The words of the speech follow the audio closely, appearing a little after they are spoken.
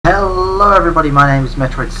Hello everybody, my name is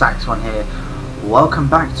Metroid Sax1 here. Welcome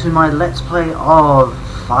back to my Let's Play of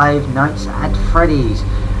Five Nights at Freddy's.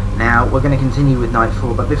 Now, we're going to continue with Night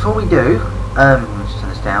 4, but before we do, let's turn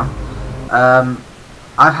this down.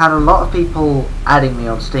 I've had a lot of people adding me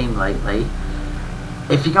on Steam lately.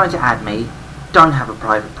 If you're going to add me, don't have a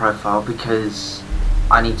private profile because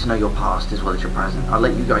I need to know your past as well as your present. I'll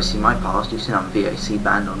let you guys see my past. You've seen I'm VAC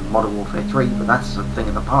banned on Modern Warfare 3, but that's a thing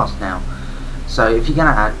in the past now. So if you're going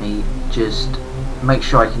to add me, just make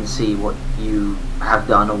sure I can see what you have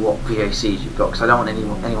done or what VACs you've got, because I don't want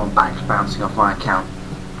anyone bouncing off my account.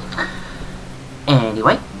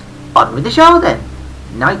 Anyway, on with the show then.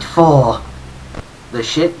 Night 4. The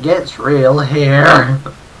shit gets real here.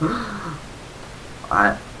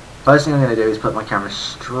 Alright, first thing I'm going to do is put my camera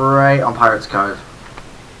straight on Pirate's Cove.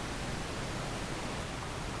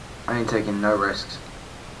 I ain't taking no risks.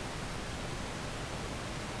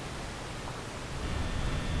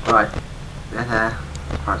 Right, there,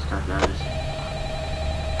 Pirate's Cove goes.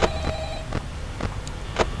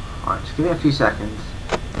 Alright, just give me a few seconds.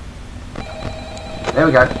 There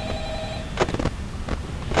we go.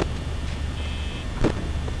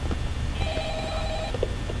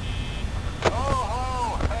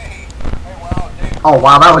 Oh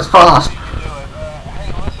wow, that was fast!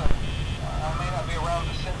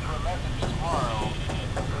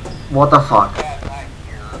 What the fuck?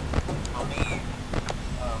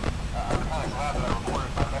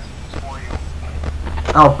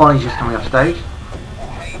 Oh, Bonnie's just coming off stage.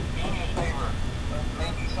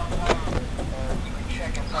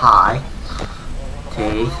 Hi.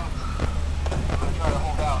 Teeth.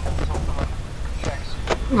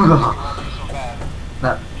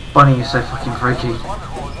 That bunny is so fucking freaky.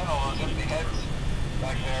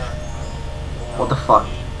 What the fuck?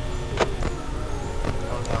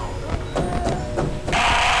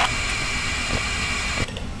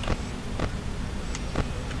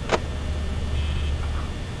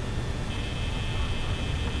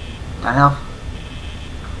 That help?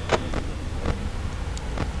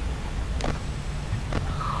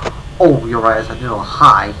 Oh, you're right, it's a little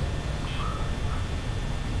high.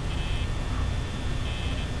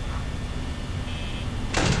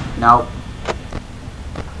 Nope.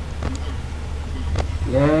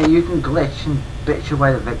 Yeah, you can glitch and bitch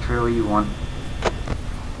away the victory all you want.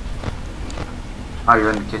 Oh, you're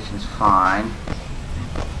in the kitchen's fine.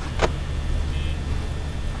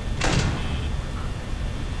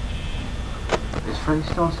 Is Freddy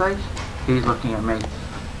still on stage? He's looking at me.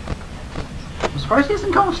 I'm surprised he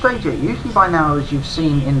hasn't come off stage yet. Usually by now, as you've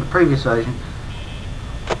seen in the previous version,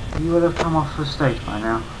 you would have come off the stage by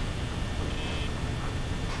now.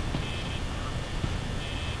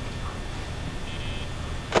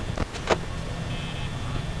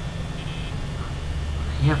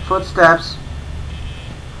 You have footsteps.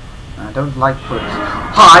 I don't like footsteps.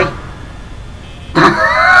 Hi!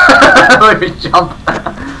 Let me jump.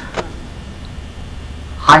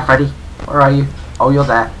 Hi Freddy, where are you? Oh, you're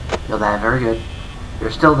there. You're there, very good.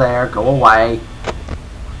 You're still there, go away.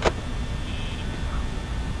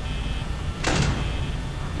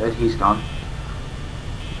 Good, he's gone.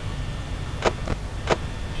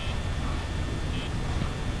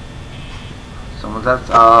 Someone's out.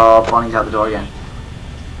 Oh, Bonnie's out the door again.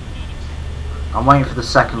 I'm waiting for the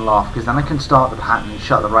second laugh, because then I can start the pattern and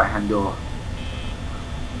shut the right hand door.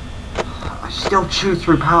 I still chew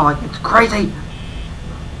through power like it's crazy!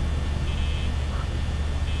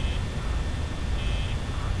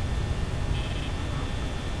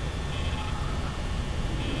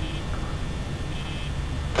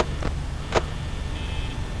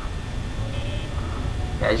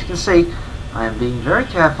 As you can see, I am being very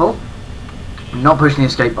careful. I'm not pushing the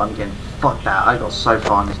escape button again. Fuck that, I got so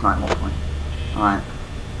far in this night more point. Alright.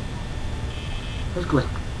 Who's glitching?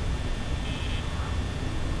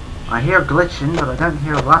 I hear glitching, but I don't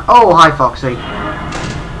hear a lot. Oh, hi Foxy.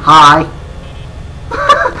 Hi.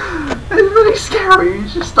 It's really scary.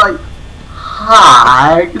 It's just like,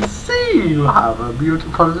 hi, I can see you have a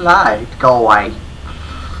beautiful life. Go away.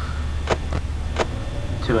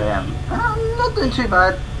 2 AM. I'm not doing too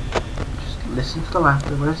bad. Just listen to the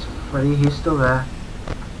laughter. Where's Freddy? He's still there.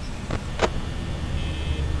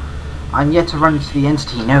 I'm yet to run into the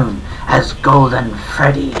entity known as Golden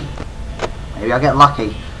Freddy. Maybe I'll get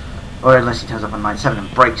lucky. Or unless he turns up on night 7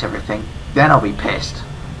 and breaks everything. Then I'll be pissed.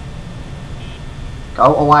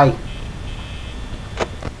 Go away.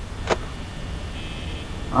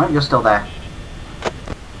 Oh, you're still there.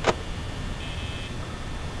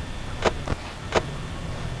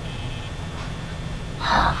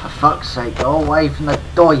 For fuck's sake, go away from the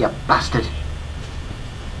door, you bastard.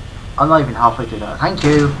 I'm not even halfway through that. Thank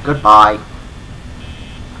you. Goodbye.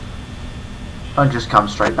 Don't just come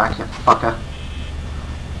straight back, you fucker.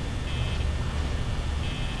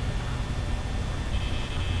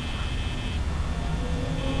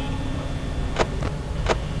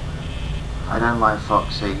 I don't like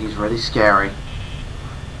Foxy, he's really scary.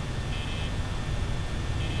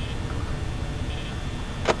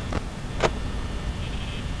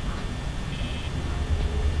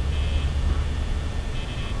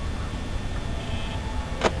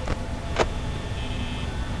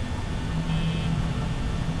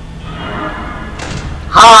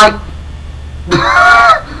 Hi!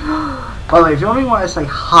 By the way, if you're wondering why I say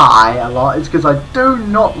hi a lot, it's because I do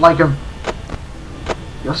not like him.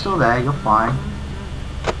 You're still there, you're fine.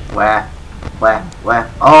 Where?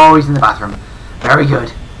 Where? Oh, he's in the bathroom. Very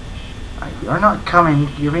good. Right, you're not coming,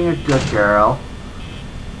 you're being a good girl.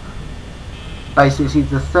 Basically, it's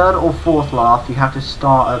either the third or fourth laugh, you have to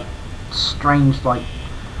start a strange, like,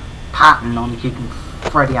 pattern on keeping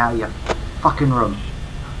Freddy out of your fucking room.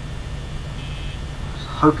 Just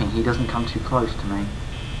hoping he doesn't come too close to me.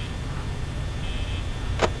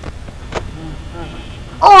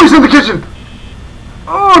 Oh, he's in the kitchen!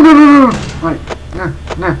 Oh, no. Right,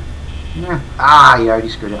 no. Ah, you already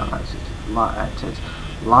screwed it up. Right, it's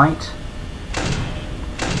light.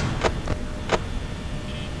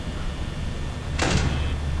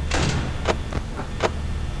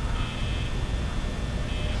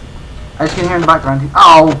 I just can hear in the background.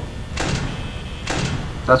 Oh!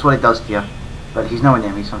 That's what it does to you. But he's nowhere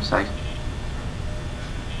near me, so I'm safe.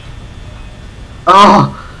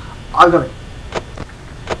 Oh! I got it.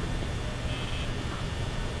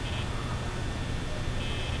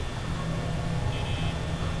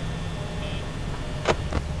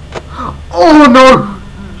 Oh no!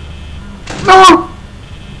 No!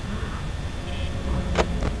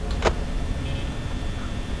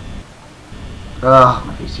 Ugh,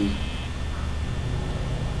 my PC.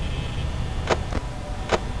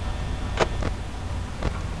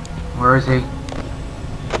 Where is he?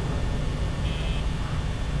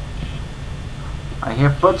 I hear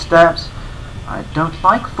footsteps. I don't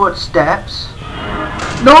like footsteps.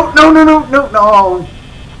 No!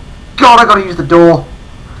 God, I gotta use the door.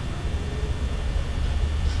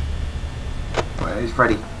 Where's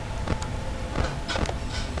Freddy?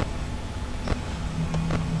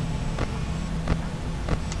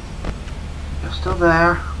 You're still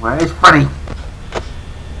there. Where is Freddy?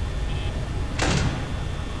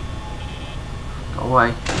 Go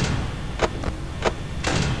away.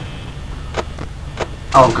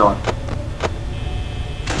 Oh god.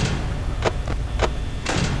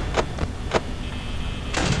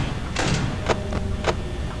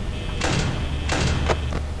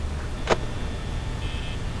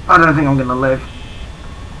 I don't think I'm gonna live.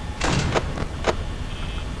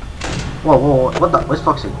 Whoa, what the? Where's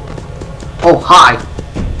Foxy? Oh, hi!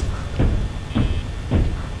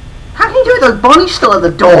 How can you do it though? Bonnie's still at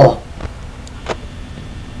the door!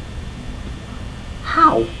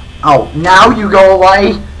 How? Oh, now you go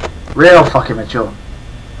away? Real fucking mature.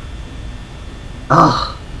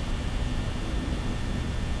 Ugh.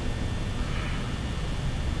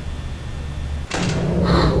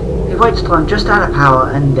 He waits till I'm just out of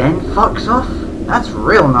power and then fucks off? That's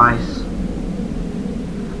real nice.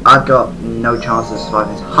 I've got no chance of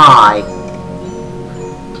surviving this. Hi.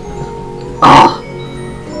 Oh.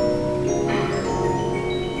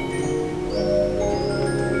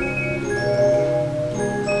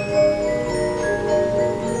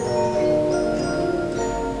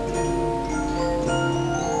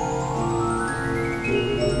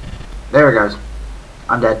 There it goes.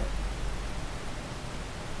 I'm dead.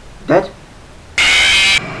 Dead?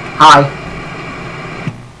 Hi.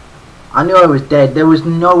 I knew I was dead. There was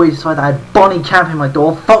no way to decide that I had Bonnie camping my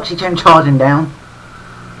door. Foxy came charging down.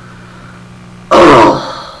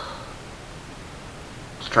 Ugh.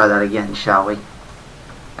 Let's try that again, shall we?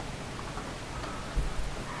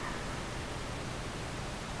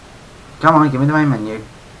 Come on, give me the main menu.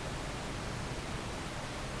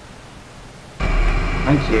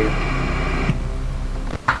 Thank you.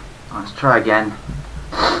 Let's try again.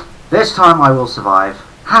 This time I will survive.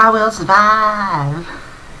 I will survive.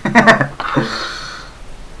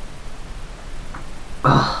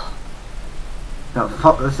 No,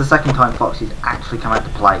 that's the second time Foxy's actually come out to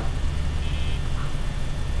play.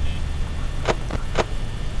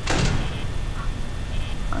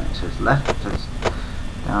 Alright, so it's left, so it's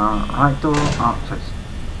down, right door, up, so it's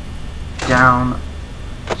down,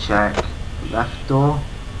 check, left door,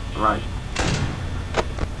 right.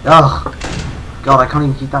 Ugh! God, I can't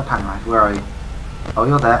even keep that pattern right. Where are you? Oh,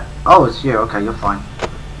 you're there. Oh, it's you. Okay, you're fine.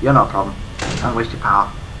 You're not a problem. Don't waste your power.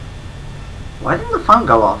 Why didn't the phone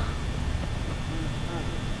go off?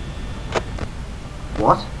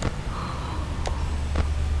 What?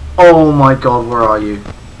 Oh my god, where are you?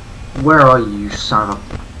 Where are you, you son of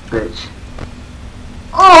a bitch?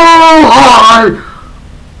 Oh, hi!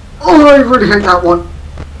 Oh, I really hate that one.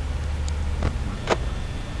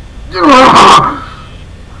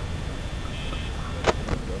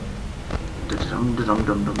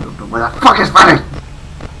 Where the fuck is Freddy?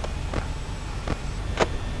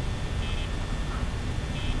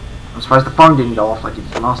 I'm surprised the phone didn't go off like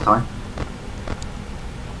it did last time.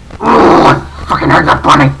 Oh, I fucking hate that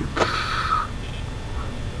bunny!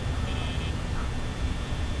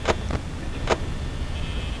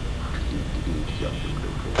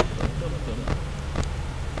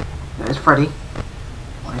 There's Freddy.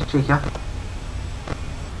 Where's Chica?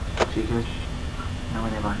 Chica's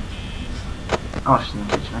nowhere nearby. Oh, she's in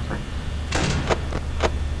the kitchen, okay.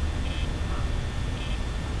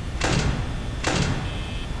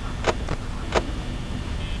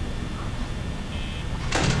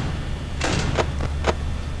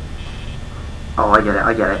 Oh, I get it,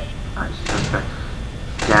 I get it. Alright, so let's go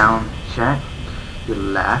down, check, your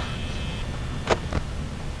left.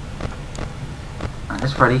 And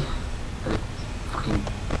there's Freddy. There's fucking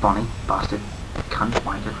Bonnie, bastard, cunt,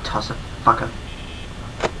 wanker, tosser, fucker.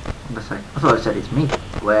 What did I say? I thought I said it's me.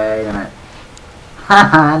 Wait a minute.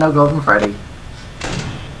 Haha, no golden Freddy.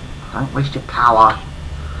 Don't waste your power.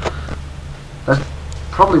 That's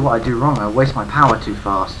probably what I do wrong. I waste my power too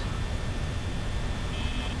fast.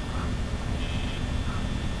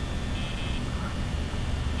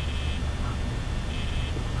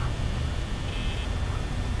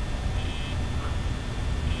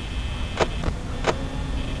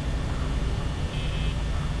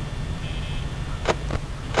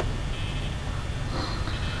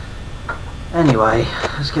 Anyway,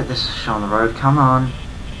 let's get this show on the road. Come on.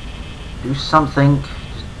 Do something.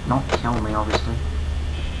 Just not kill me, obviously.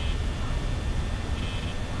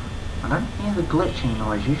 I don't hear the glitching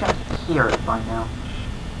noise. You should hear it by now.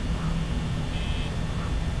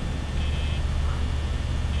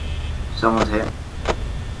 Someone's here.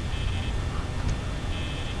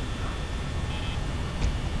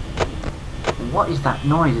 What is that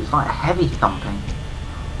noise? It's like a heavy thumping.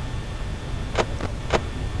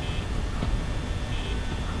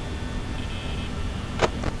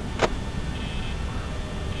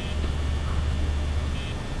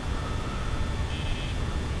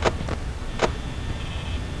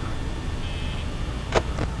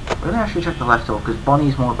 Really, I should check the left door because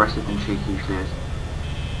Bonnie's more aggressive than she usually is.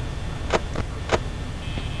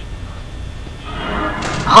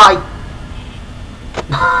 Hi!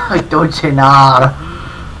 I don't say nada.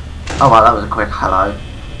 Oh well, that was a quick hello.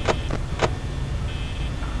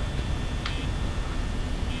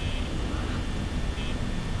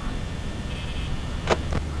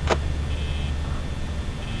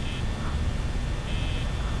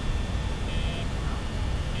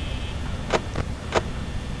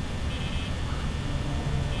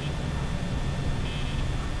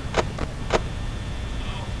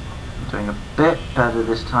 Doing a bit better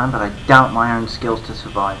this time, but I doubt my own skills to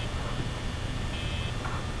survive.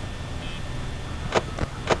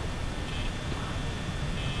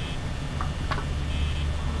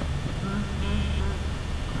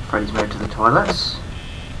 Freddy's moved to the toilets.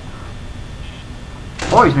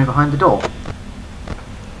 Or he's moved behind the door.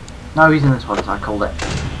 No, he's in the toilets, I called it.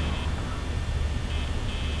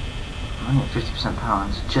 I'm only at 50% power,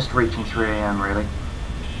 it's just reaching 3 AM really.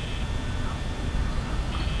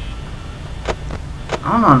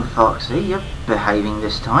 Come on, Foxy, you're behaving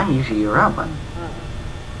this time. Usually you're out, but...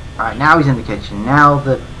 Alright, now he's in the kitchen. Now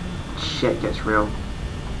the shit gets real.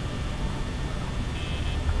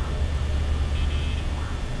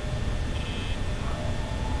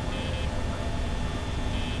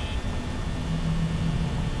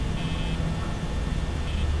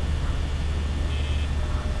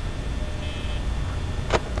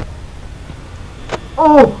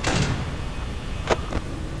 Oh!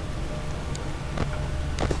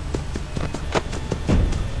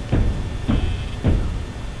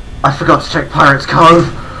 I forgot to check Pirate's Cove.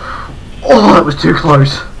 Oh, that was too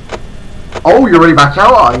close. Oh, you're already back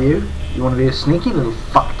out, are you? You want to be a sneaky little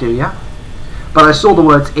fuck, do ya? But I saw the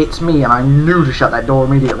words, "It's me," and I knew to shut that door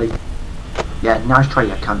immediately. Yeah, nice try,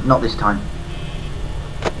 you cunt. Not this time.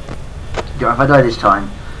 You know, if I die this time,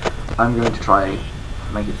 I'm going to try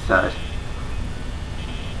make it third.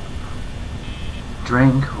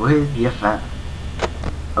 Drink with your fat.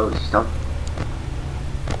 Oh, stop.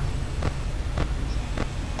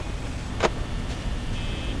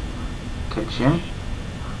 Kitchen.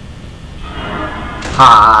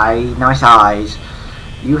 Hi, nice eyes.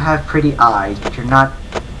 You have pretty eyes, but you're not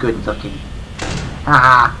good looking.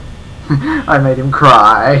 Haha. I made him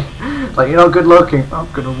cry. Like, you're not good looking.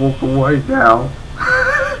 I'm gonna walk away now.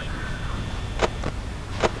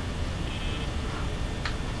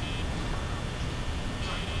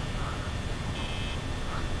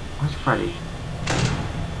 Where's Freddy?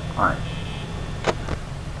 Alright.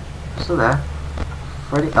 Still there.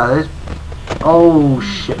 Freddy. Oh, there's. Oh,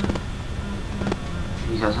 shit.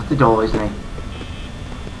 He's just at the door, isn't he?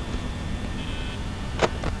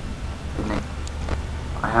 Isn't he?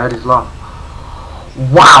 I heard his laugh.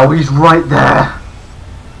 Wow, he's right there.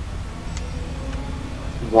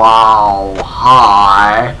 Wow,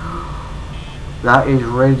 hi. That is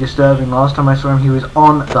really disturbing. Last time I saw him, he was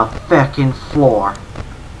on the feckin' floor.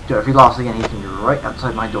 Dude, if he laughs again, he's gonna be right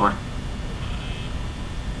outside my door.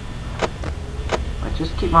 I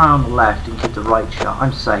just keep my eye on the left and keep the right shut.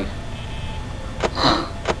 I'm safe.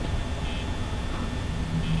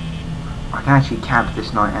 I can actually camp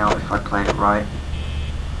this night out if I played it right.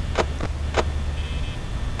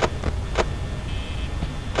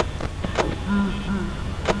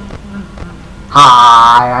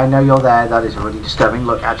 Hi, I know you're there. That is a really disturbing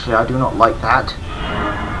look. Actually, I do not like that.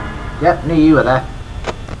 Yep, knew you were there.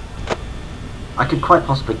 I could quite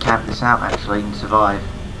possibly camp this out, actually, and survive.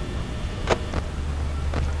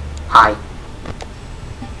 Hi.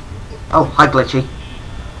 Oh, hi, Glitchy.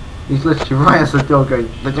 He's literally right as the door going...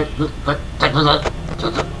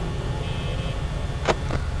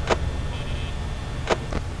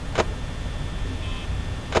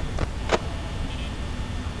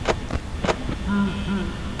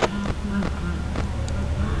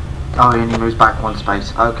 Oh, he only moves back one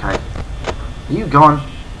space. Okay. Are you gone?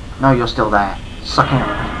 No, you're still there. Sucking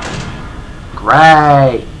up.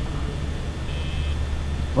 Great!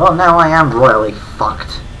 Well, now I am royally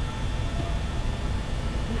fucked.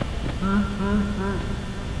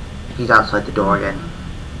 He's outside the door again.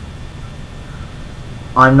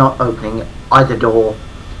 I'm not opening either door.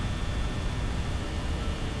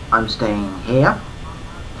 I'm staying here.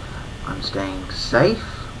 I'm staying safe.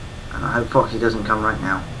 And I hope Foxy doesn't come right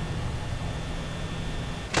now.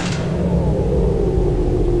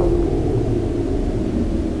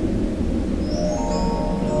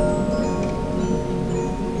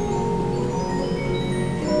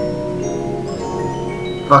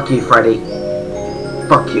 Fuck you, Freddy.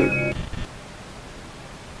 Fuck you.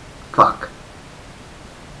 Fuck.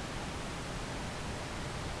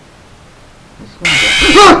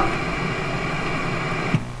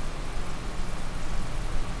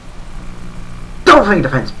 Don't think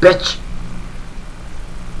defense, bitch!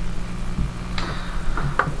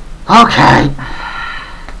 Okay.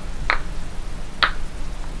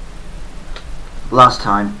 Last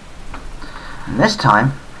time. And this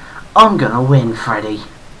time, I'm gonna win, Freddy.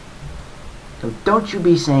 So don't you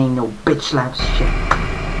be saying no bitch slaps shit.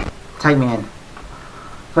 Take me in.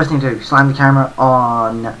 First thing to do, slam the camera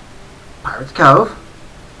on Pirates Cove.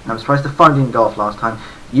 And I'm surprised the phone didn't go off last time.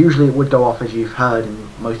 Usually it would go off, as you've heard in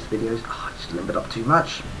most videos. Oh, I just limbered up too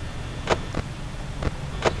much.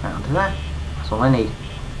 Straight onto there. That's all I need.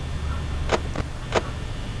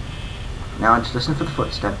 Now I just listen for the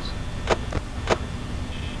footsteps.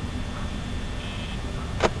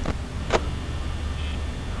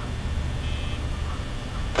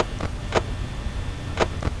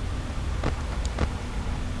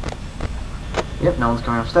 Yep, no one's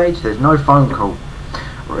coming off stage. There's no phone call.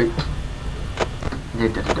 Right.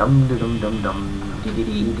 Don't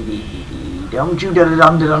you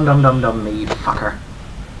dum me, fucker.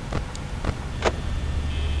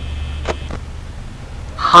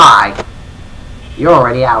 Hi. You're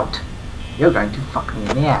already out. You're going to fuck me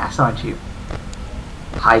in the ass, aren't you?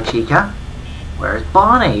 Hi, Chica. Where's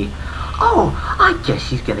Bonnie? Oh, I guess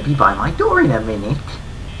she's gonna be by my door in a minute.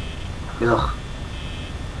 Ugh.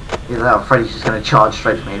 Oh, Freddy's just going to charge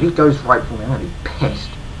straight for me. If he goes right for me, I'm going to be pissed.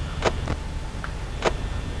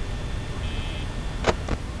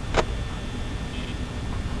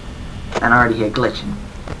 And I already hear glitching.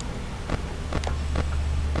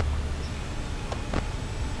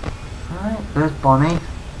 Alright, there's Bonnie.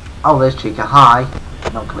 Oh, there's Chica. Hi.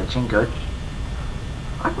 Not glitching, good.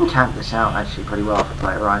 I can camp this out actually pretty well if I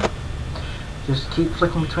play it right. Just keep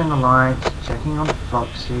flicking between the lights, checking on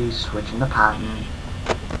Foxy, switching the pattern.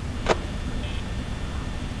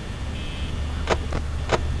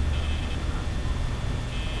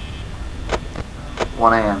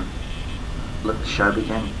 1 AM. Let the show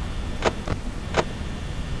begin.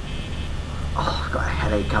 Oh, I've got a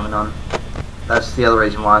headache coming on. That's the other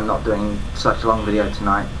reason why I'm not doing such a long video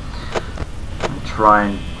tonight. I'm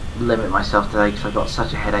trying to limit myself today because I've got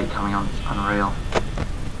such a headache coming on. It's unreal.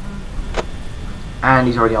 And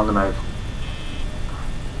he's already on the move.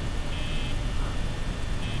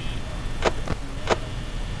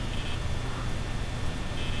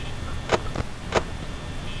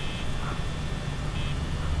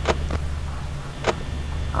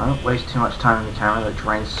 Don't waste too much time on the camera, that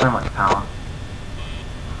drains so much power.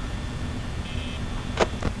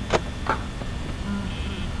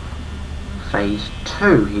 Phase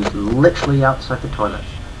 2, he's literally outside the toilet.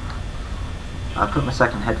 I put my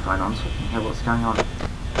second headphone on so I can hear what's going on.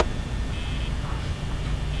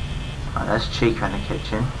 Right, there's Chica in the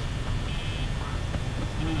kitchen.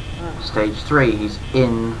 Stage 3, he's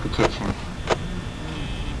in the kitchen.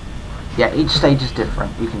 Yeah, each stage is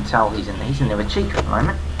different. You can tell he's in there with Chica at the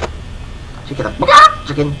moment. Chica the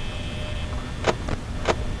chicken.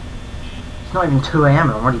 It's not even 2 AM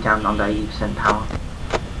and I'm already down under 80% power.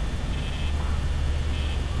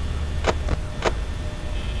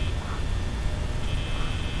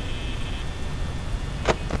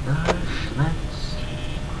 Let's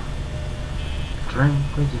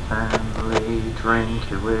drink with your family,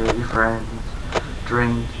 drink it with your friends,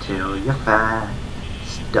 drink till you're fat.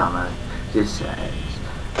 Stomach says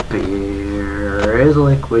beer is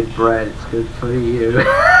liquid bread, it's good for you.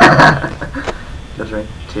 Go drink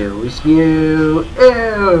till we spew.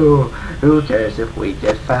 Ew! Who cares if we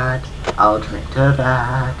get fat? I'll drink to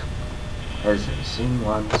that. As I sing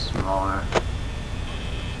once more.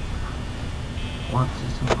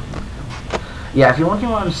 Yeah, if you're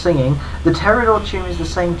wondering what I'm singing, the Pterodor tune is the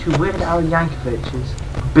same to Weird Al Yankovic's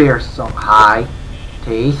beer song. Hi,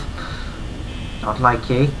 teeth. Not like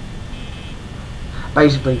ye.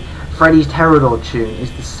 Basically, Freddy's Pterodor tune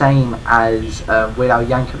is the same as Weird Al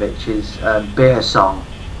Yankovic's beer song.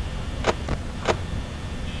 I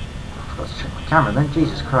forgot to check my camera then,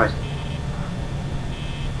 Jesus Christ.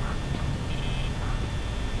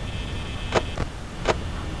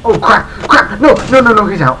 Oh crap! Crap! No! No! No! No!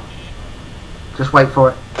 He's out! Just wait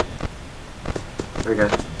for it. There he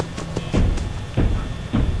goes.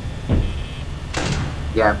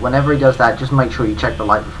 Yeah, whenever he does that, just make sure you check the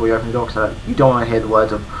light before you open the door, so you don't want to hear the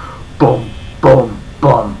words of boom, boom,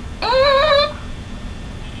 boom.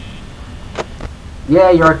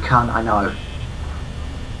 Yeah, you're a cunt, I know.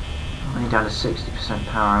 I'm only down to 60%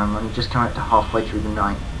 power, and I'm only just coming up to halfway through the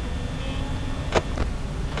night.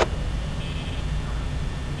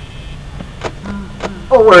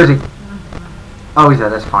 Oh, where is he? Oh, he's there,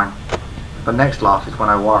 that's fine. The next laugh is when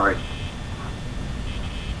I worry.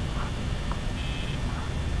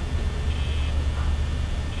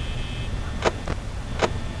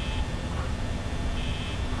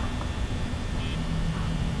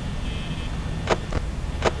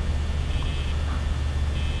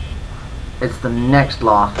 It's the next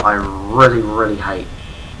laugh I really, really hate.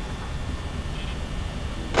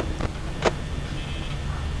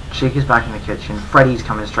 Chica's back in the kitchen. Freddy's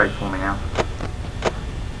coming straight for me now.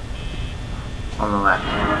 On the left.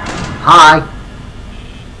 Hi!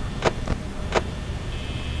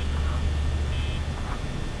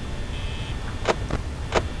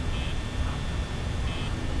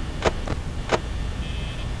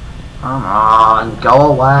 Come on,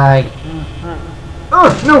 go away!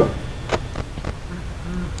 Oh, no!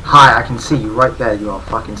 Hi, I can see you right there. You are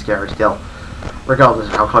fucking scary still. Regardless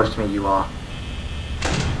of how close to me you are.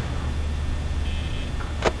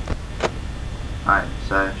 Alright,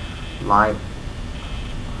 so, light.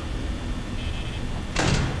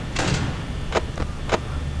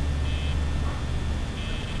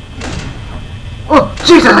 Oh,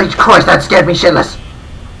 Jesus H. Christ, that scared me shitless!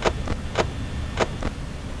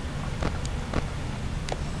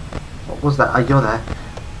 What was that? Oh, you're there.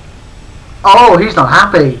 Oh, he's not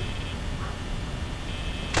happy!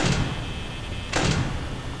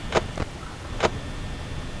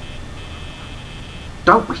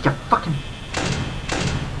 Don't waste your fucking...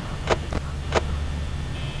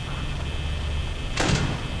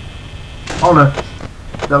 Oh no.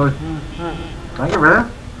 That was... Can I get rid of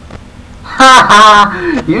him?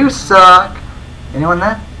 Haha! You suck! Anyone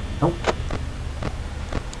there? Nope.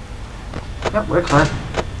 Yep, we're clear.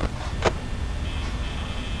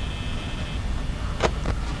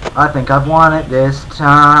 I think I've won it this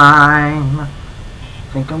time.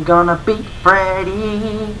 Think I'm gonna beat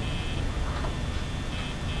Freddy.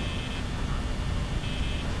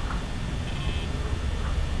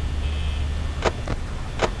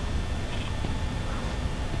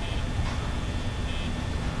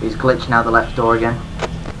 He's glitching out the left door again.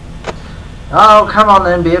 Oh, come on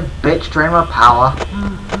then, be a bitch, drain my power.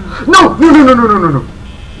 No! No, no, no, no, no, no, no.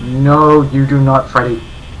 No, you do not, Freddy.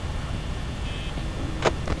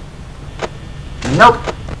 Nope.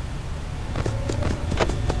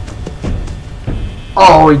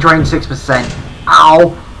 Oh, he drained 6%.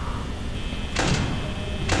 Ow.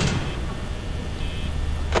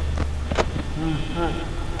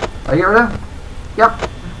 Are you rid of him? Yep.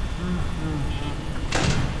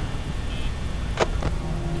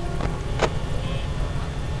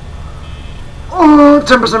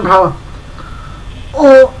 10% power.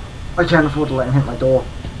 Oh, I can't afford to let him hit my door.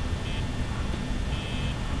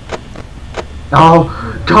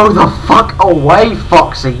 Oh, go the fuck away,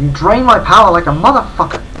 Foxy. You drain my power like a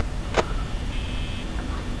motherfucker.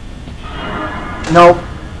 No.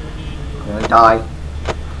 I'm gonna die.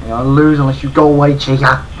 I'm gonna lose unless you go away,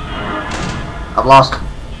 Chica. I've lost.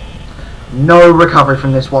 No recovery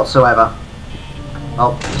from this whatsoever.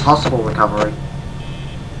 Oh, possible recovery.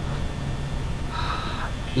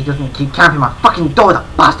 He doesn't keep camping my fucking door, the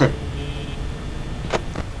bastard!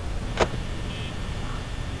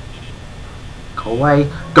 Go away.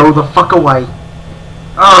 Go the fuck away.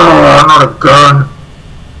 Oh, not a gun.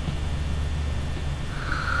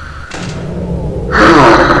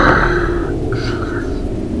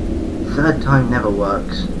 Third time never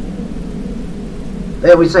works.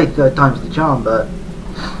 They always say third time's the charm, but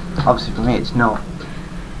obviously for me it's not.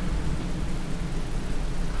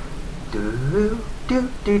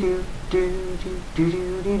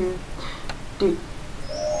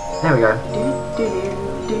 There we go.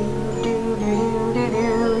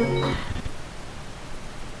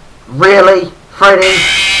 Really? Freddy?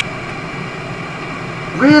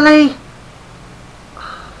 Really?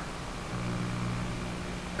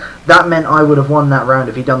 That meant I would have won that round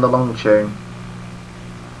if he'd done the long tune.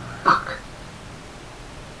 Fuck.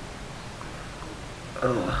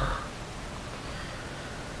 Ugh.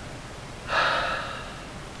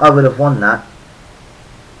 I would have won that.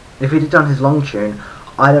 If he'd have done his long tune,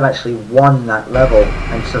 I'd have actually won that level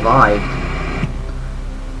and survived.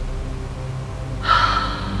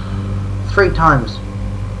 3 times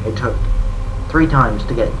it took. 3 times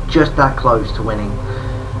to get just that close to winning.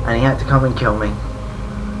 And he had to come and kill me.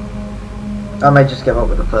 I may just give up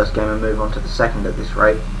with the first game and move on to the second at this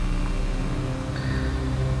rate.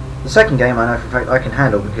 The second game I know for a fact I can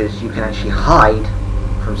handle because you can actually hide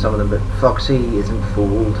from some of them, but Foxy isn't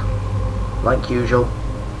fooled. Like usual.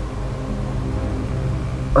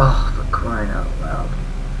 Oh, for crying out loud.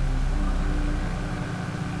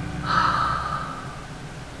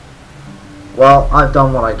 Well, I've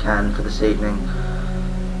done what I can for this evening.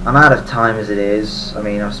 I'm out of time as it is. I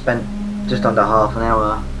mean, I've spent just under half an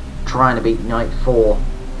hour trying to beat Night 4.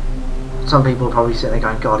 Some people are probably sitting there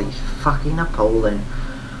going, God, he's fucking appalling.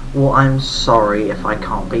 Well, I'm sorry if I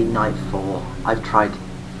can't beat Night 4. I've tried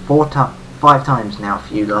 5 times now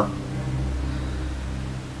for you lot.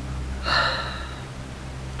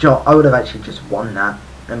 Joe, I would have actually just won that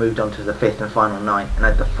and moved on to the 5th and final night and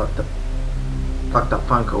had the fucked up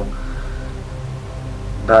phone call.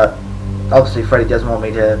 But obviously Freddy doesn't want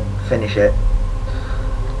me to finish it.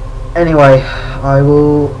 Anyway, I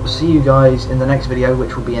will see you guys in the next video,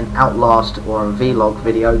 which will be an Outlast or a vlog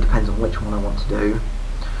video, depends on which one I want to do.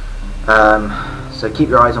 So keep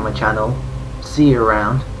your eyes on my channel, see you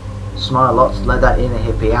around, smile lots, let that inner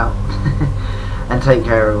hippie out, and take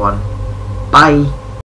care everyone. Bye!